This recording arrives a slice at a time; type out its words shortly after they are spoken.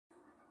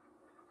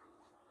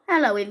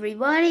Hello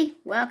everybody,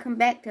 welcome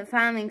back to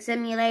Farming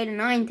Simulator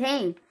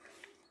 19.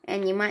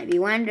 And you might be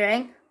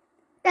wondering,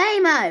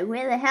 Damo,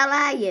 where the hell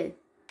are you?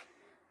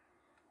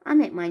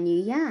 I'm at my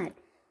new yard.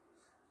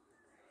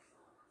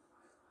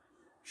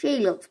 She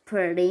looks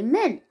pretty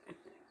mint.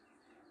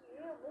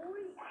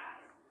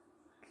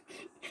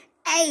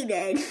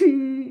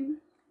 Aiden!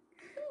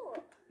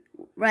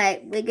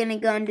 Right, we're gonna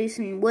go and do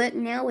some work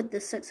now with the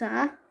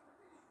 6R.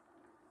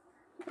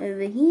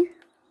 Over here.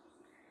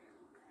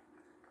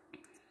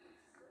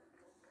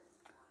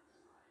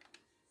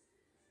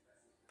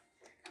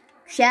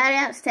 Shout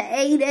outs to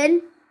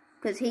Aiden,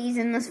 because he's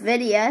in this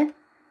video.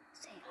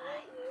 Say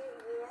hi.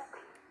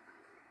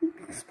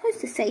 You're supposed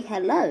to say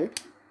hello.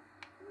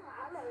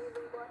 Hello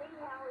everybody,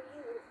 how are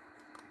you?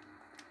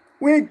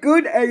 We're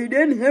good,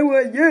 Aiden, how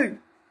are you?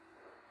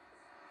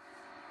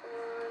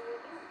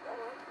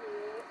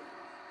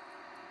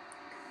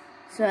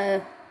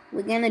 So,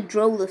 we're going to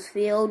drill this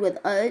field with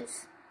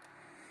oats.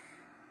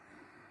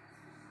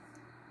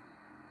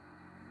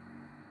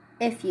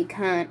 If you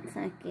can't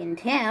fucking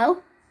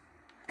tell.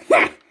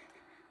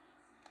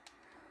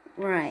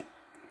 Right,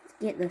 let's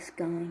get this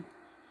going.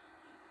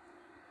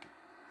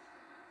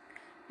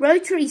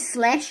 Rotary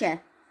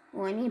slasher.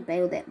 Oh, I need to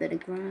bale that bit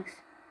of grass.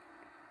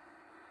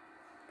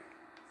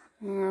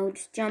 I'll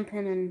just jump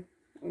in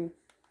and...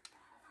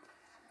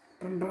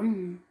 Brum,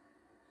 brum.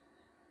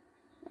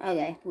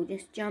 Okay, we'll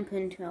just jump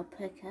into our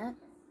pickup.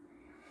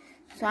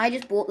 So I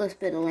just bought this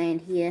bit of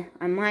land here.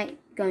 I might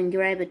go and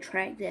grab a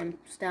tractor and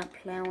start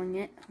ploughing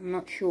it. I'm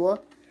not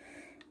sure.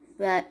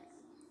 But,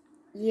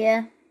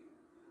 yeah.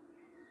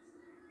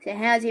 So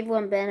how's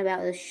everyone been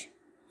about this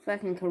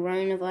fucking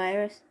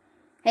coronavirus?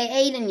 Hey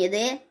Aiden, you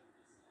there?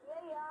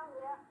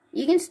 Yeah.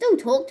 You can still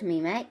talk to me,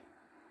 mate.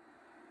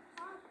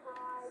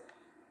 Okay.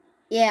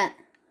 Yeah.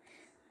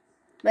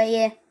 But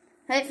yeah,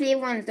 hopefully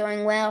everyone's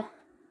doing well.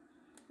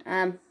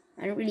 I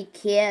don't really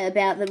care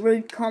about the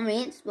rude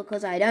comments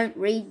because I don't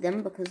read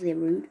them because they're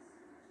rude.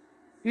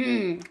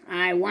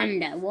 I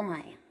wonder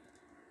why.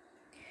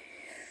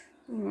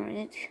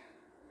 Alright.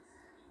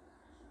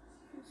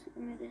 Let's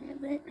zoom it in a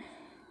bit.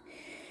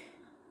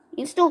 You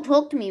can still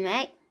talk to me,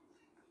 mate.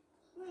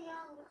 Yeah,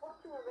 I'm just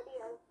watching a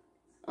video.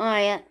 Oh,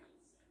 yeah.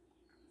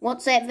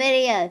 What's that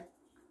video?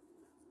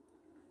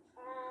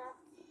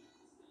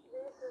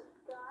 There's this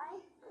guy,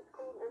 it's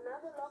called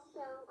Another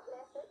Lockdown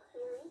Classic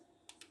Series.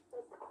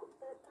 It's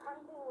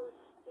hunting with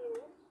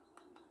stews.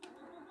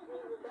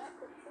 He's about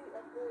to shoot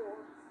a boar.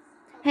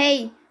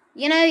 Hey,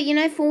 you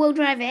know four-wheel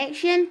drive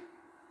action?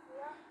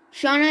 Yeah.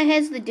 Shano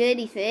has the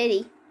Dirty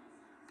 30.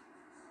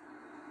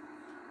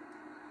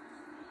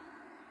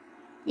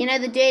 You know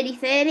the Dirty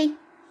 30?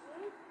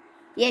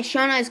 Yeah,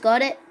 Shano's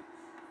got it.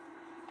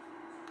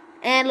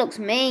 And it looks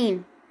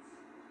mean.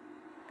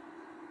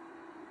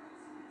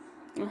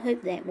 I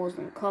hope that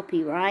wasn't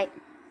copyright.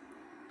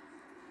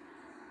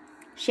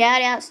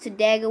 Shout outs to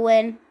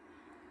Daggerwin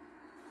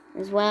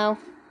as well.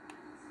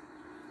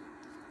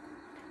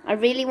 I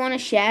really want a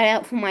shout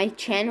out for my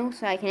channel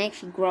so I can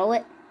actually grow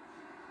it.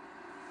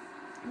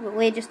 But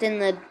we're just in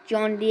the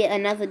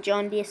another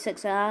John Deere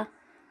 6R.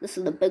 This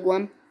is the big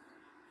one.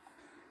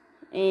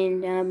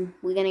 And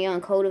we're going to go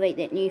and cultivate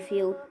that new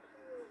field.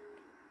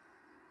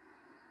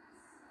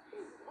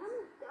 How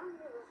much dung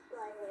does this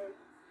guy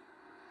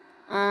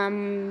have? I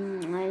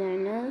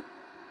don't know.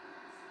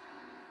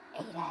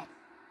 Eat it.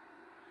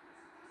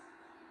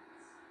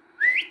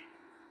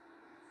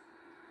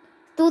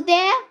 Still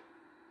there?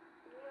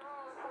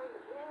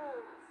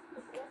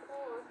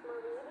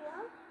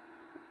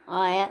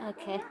 Oh yeah,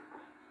 okay.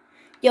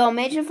 Yo,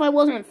 imagine if I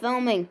wasn't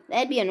filming.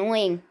 That'd be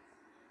annoying.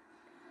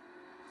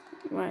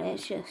 Right,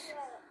 it's just...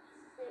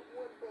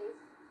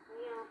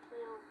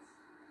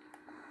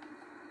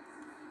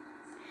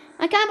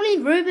 I can't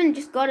believe Ruben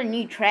just got a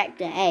new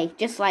tractor, eh?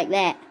 Just like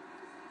that.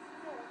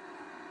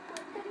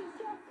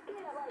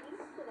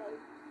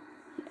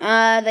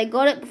 They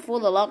got it before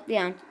the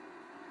lockdown.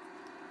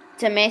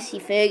 To Massey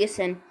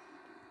Ferguson.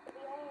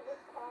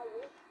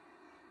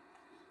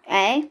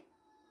 Eh?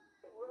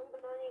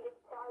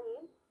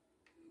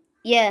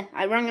 Yeah,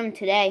 I rung him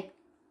today.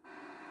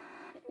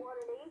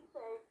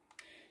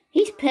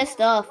 He's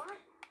pissed off.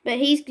 But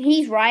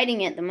he's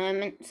riding at the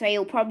moment, so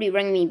he'll probably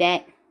ring me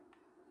back.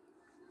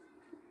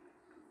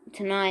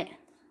 Tonight.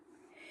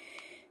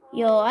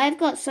 Yo, I've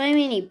got so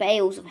many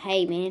bales of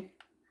hay, man.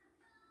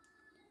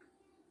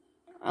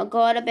 I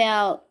got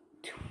about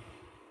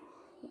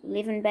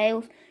 11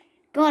 bales.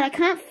 God, I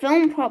can't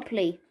film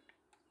properly.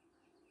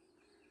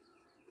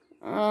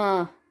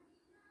 Oh,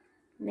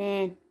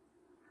 man.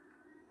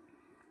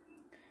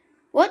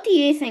 What do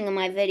you think of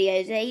my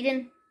videos,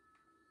 Aiden?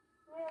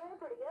 Yeah, they're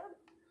pretty good.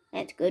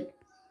 That's good.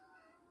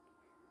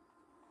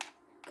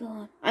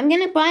 God. I'm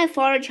going to buy a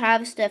forage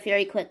harvester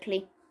very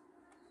quickly.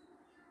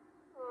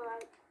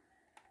 Alright.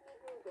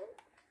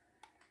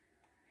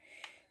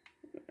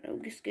 I'll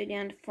just go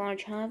down to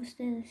forage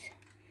harvesters.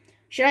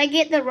 Should I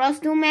get the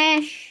Rustle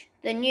Mash,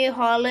 the New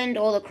Holland,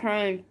 or the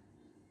Crone?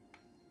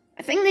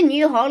 I think the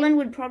New Holland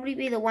would probably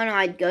be the one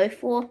I'd go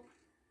for.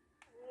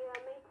 Yeah,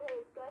 me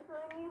too. Go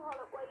for the New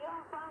Holland. Well, you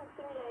Farming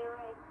Simulator,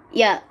 eh?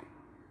 Yeah.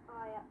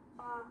 Oh, yeah.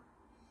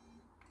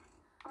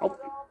 I'll go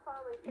on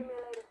Farming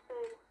Simulator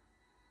soon.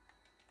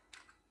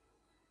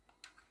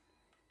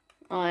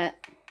 Alright.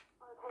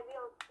 I'll have you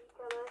on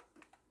speaker, though.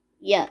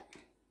 Yeah.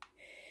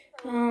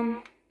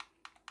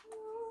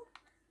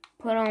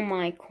 Put on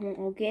my corn.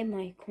 I'll get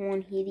my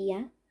corn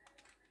here.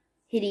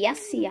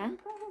 Hidiasia.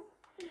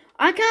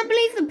 I can't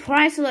believe the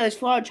price of those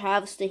forage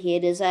harvester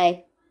headers,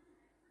 eh?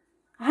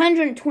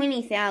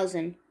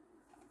 120,000.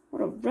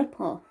 What a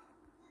rip-off.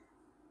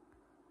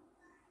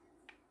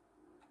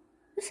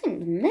 This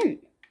thing's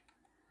mint.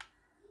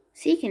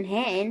 Second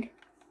hand.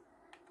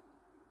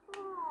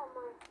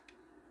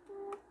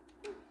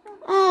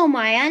 Oh,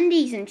 my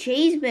undies and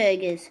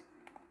cheeseburgers.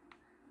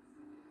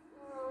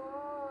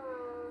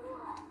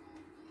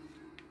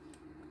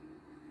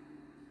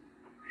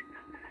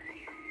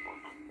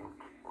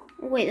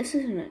 Oh, wait, this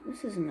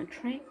isn't a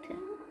tractor.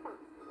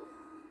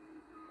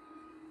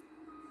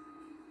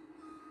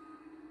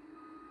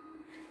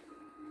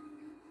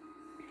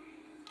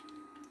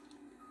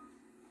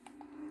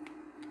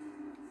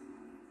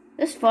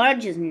 This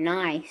forage is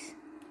nice.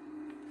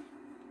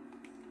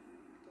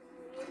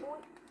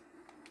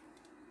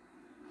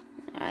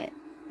 Alright,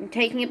 I'm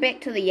taking it back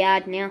to the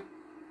yard now.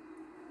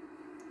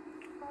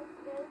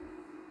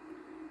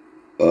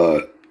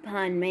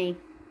 Pardon me.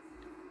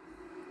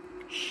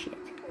 Shit.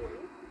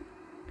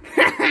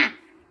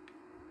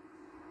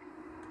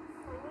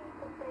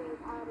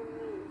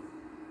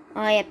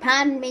 Oh yeah,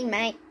 pardon me,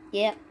 mate.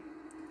 Yep.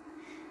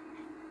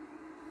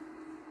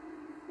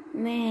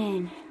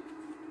 Man.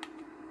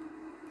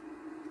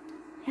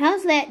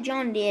 How's that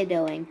John Deere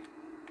doing?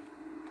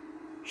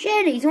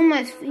 Shit, he's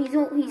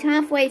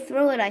halfway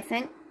through it, I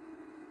think.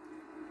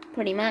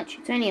 Pretty much.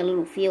 It's only a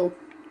little field.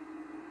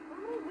 How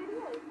many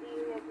videos do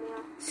you have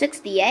now?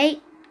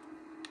 68?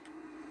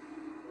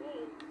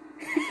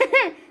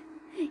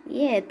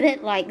 Yeah, a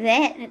bit like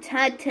that. It's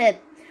hard to...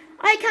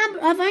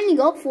 I've only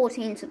got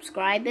 14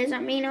 subscribers. I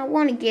mean, I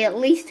want to get at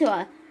least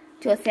to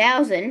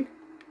 1,000. Yeah.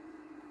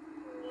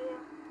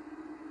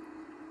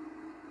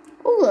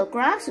 Oh, the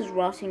grass is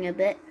rotting a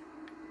bit.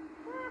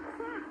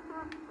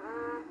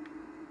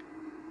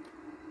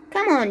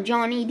 Come on,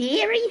 Johnny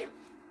Deary.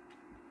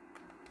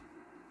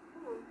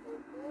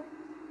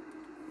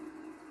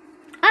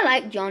 I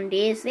like John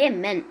Deere's. They're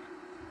mint.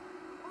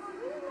 Oh,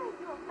 you made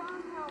your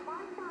farm how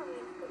my farm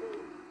used to be.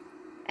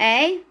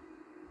 Eh? You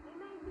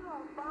made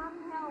your farm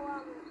how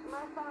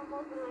my farm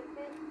was when I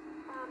first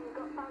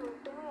got Farming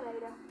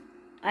Simulator.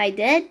 I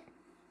did?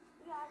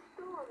 Yeah, I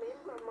still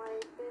remember my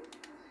first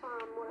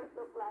farm, what it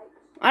looked like.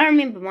 I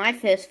remember my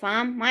first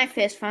farm. My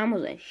first farm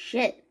was a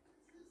shit.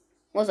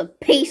 Was a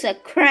piece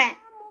of crap.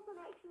 My farm wasn't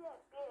actually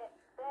that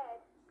bad.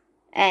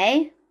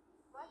 Eh?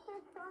 My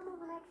first farm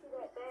wasn't actually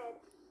that bad.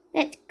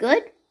 That's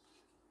good.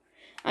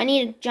 I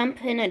need to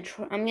jump in I'm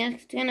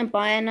just gonna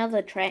buy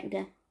another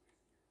tractor.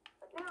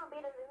 But now I'm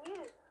better than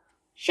you.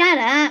 Shut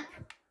up.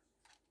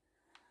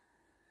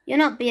 You're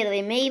not better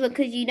than me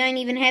because you don't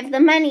even have the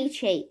money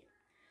cheat.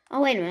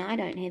 Oh, wait a minute. I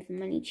don't have the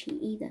money cheat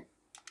either.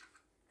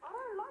 I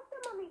don't like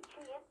the money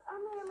cheat. It's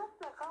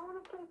unrealistic. I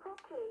want to play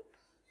properly.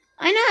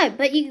 I know,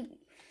 but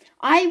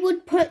I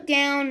would put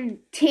down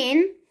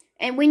 10,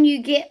 and when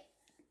you get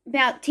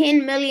about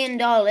 $10 million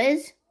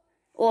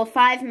or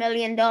 $5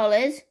 million,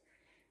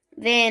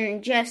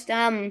 then just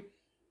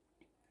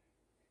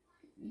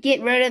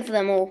get rid of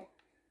them all.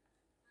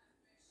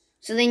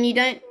 So then you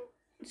don't.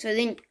 So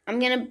then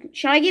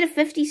shall I get a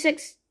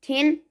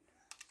 5610?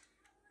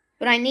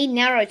 But I need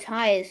narrow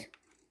tires.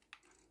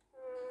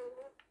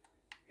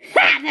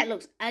 Ha! That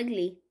looks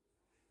ugly.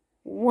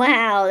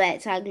 Wow,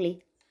 that's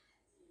ugly.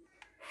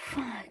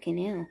 Fucking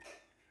hell.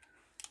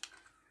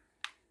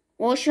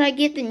 Or should I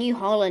get the New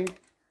Holland?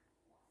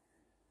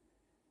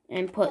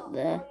 And put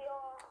the...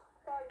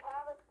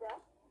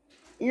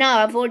 No,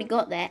 I've already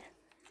got that.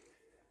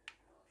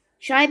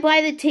 Should I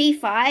buy the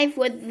T5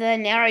 with the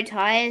narrow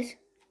tires?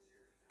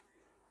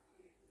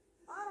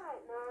 I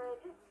don't know.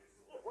 Just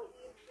get what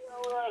you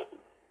feel like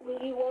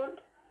you want.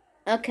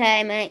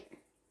 Okay, mate.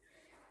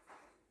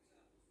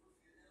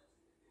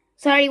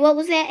 Sorry, what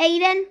was that,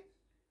 Aiden?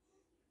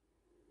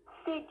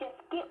 Dude, just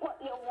get what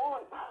you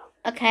want.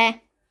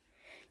 Okay.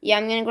 Yeah,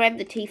 I'm gonna grab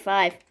the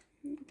T5.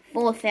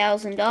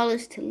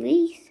 $4,000 to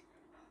lease.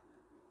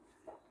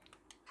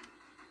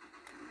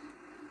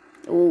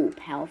 Oh,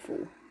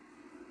 powerful.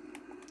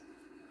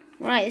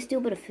 Right, there's still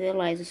a bit of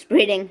fertilizer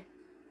spreading.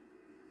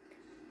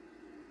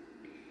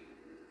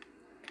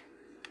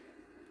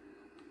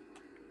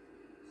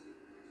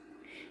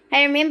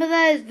 Hey, remember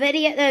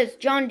those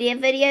John Deere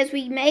videos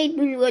we made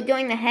when we were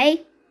doing the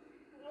hay?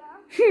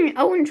 Yeah.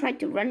 Owen tried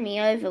to run me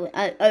over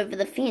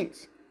the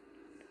fence.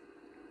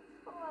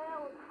 Oh, that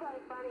was so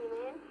funny,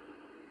 man.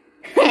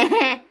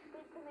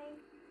 Said to me,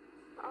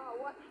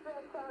 watch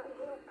this,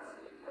 he'll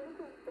poop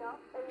himself,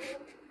 and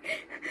then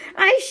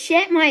I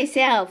shit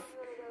myself. I'm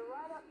gonna go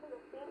right up to the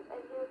fence,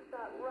 and he'll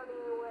start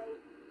running away.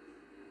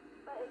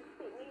 But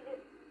expect me to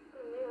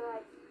do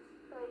like,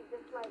 so he's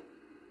just like,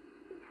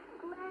 he's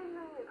slamming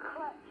the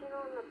clutch and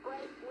on the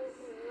brake with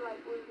him,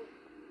 like, with his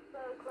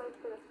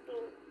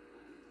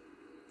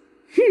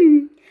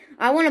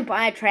I want to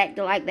buy a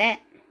tractor like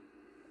that.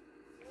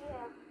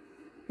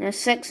 Yeah. A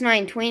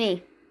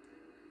 6920.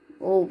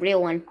 Oh,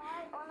 real one.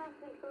 I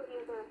honestly thought you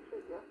were going to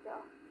shoot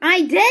yourself.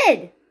 I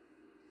did!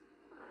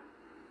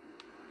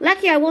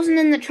 Lucky I wasn't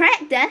in the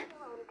tractor.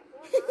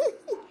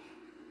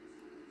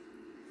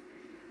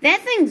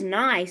 That thing's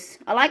nice.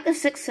 I like the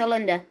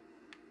 6-cylinder.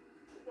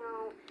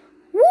 No.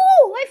 Woo!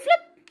 I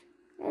flipped.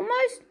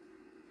 Almost.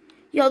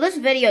 Yo, this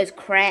video's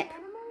crap.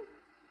 Animals?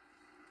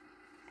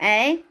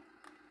 Eh? Do you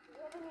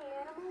have any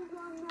animals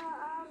on the,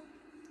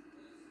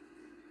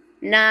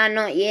 Nah,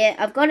 not yet.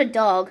 I've got a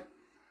dog.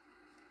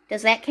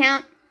 Does that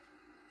count?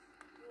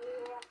 Yeah.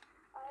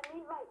 I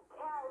need, like,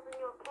 cows in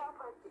your cow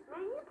pasture.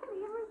 Man, you put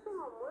everything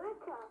on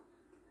worker.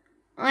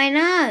 I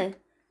know.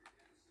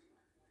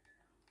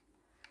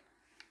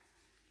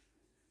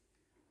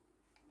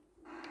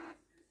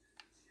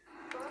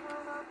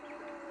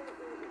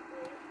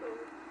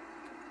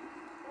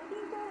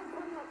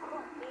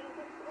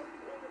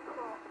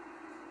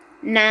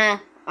 Nah,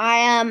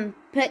 I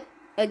pick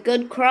a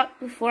good crop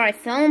before I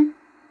film.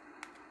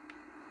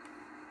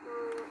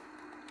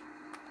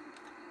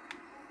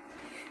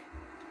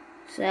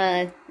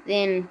 So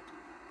then,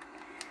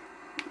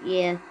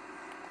 yeah.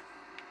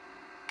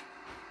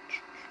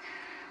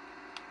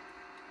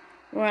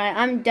 Right,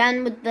 I'm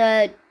done with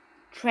the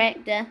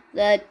tractor,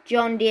 the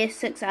John Deere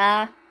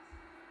 6R.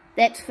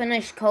 That's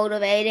finished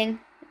cultivating,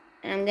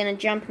 and I'm gonna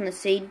jump in the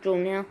seed drill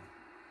now.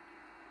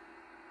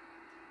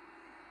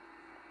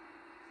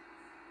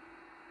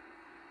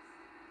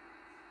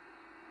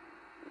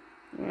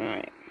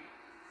 Right.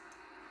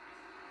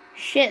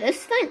 Shit,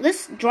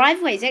 this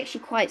driveway is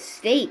actually quite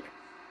steep.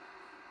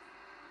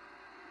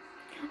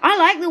 I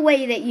like the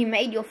way that you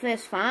made your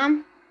first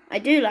farm. I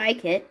do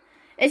like it.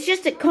 It's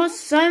just it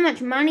costs so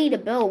much money to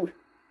build.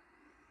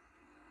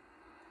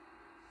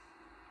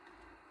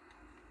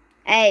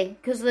 Hey,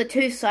 because of the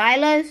 2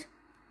 silos.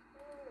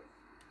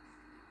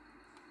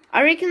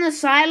 I reckon the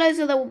silos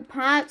are the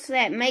parts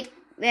that make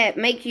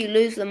you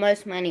lose the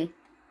most money.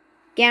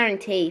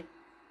 Guarantee.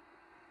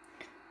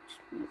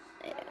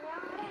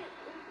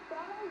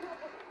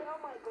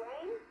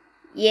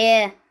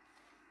 Yeah.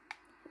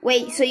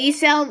 Wait, so you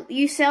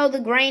sell the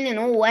grain in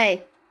all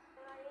way?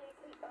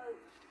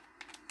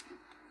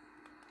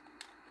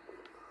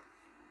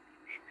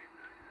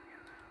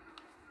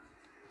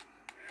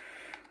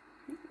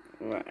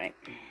 Right.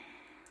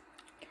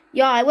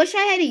 Yo, I wish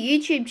I had a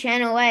YouTube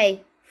channel,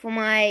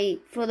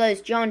 for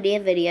those John Deere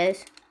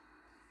videos.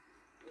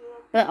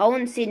 But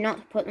Owen said not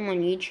to put them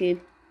on YouTube.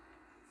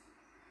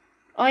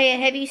 Oh yeah,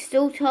 have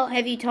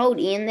you told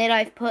Ian that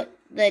I've put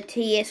the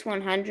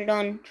TS100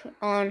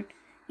 on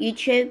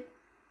YouTube?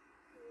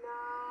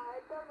 Nah,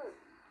 it doesn't.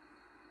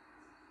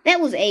 That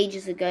was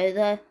ages ago, though.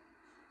 Yeah,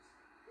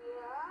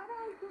 I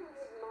don't think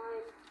he'd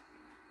mind.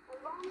 As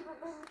long as it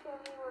doesn't show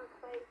anyone's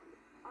face,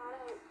 I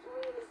don't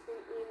really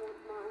think Ian would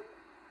mind.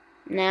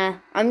 Nah,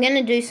 I'm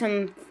gonna do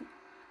some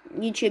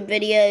YouTube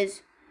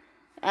videos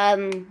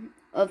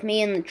of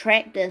me in the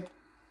tractor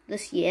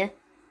this year.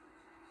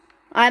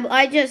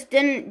 I just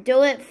didn't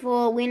do it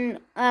for when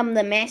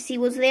the Massey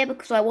was there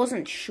because I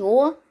wasn't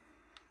sure.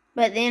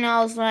 But then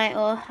I was like,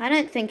 oh, I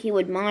don't think he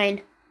would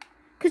mind.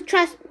 Cause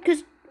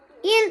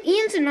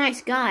Ian's a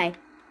nice guy.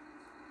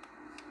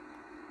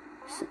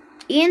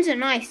 Ian's a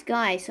nice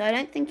guy, so I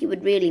don't think he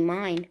would really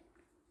mind.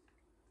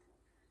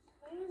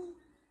 Ian's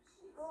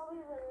probably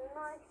the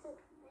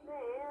nicest man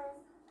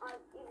I've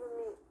ever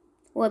met.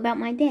 What about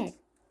my dad?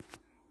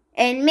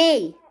 And me?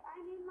 I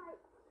need my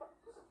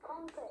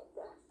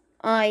contractor.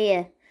 Oh,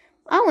 yeah.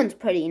 Owen's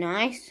pretty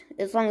nice,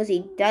 as long as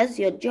he does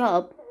your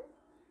job.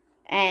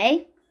 Eh?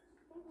 He's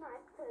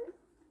nice too.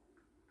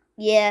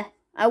 Yeah,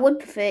 I would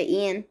prefer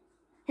Ian.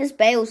 His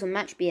bales are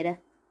much better.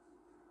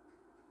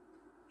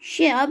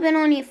 Shit, I've been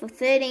on here for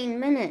 13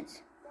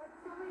 minutes.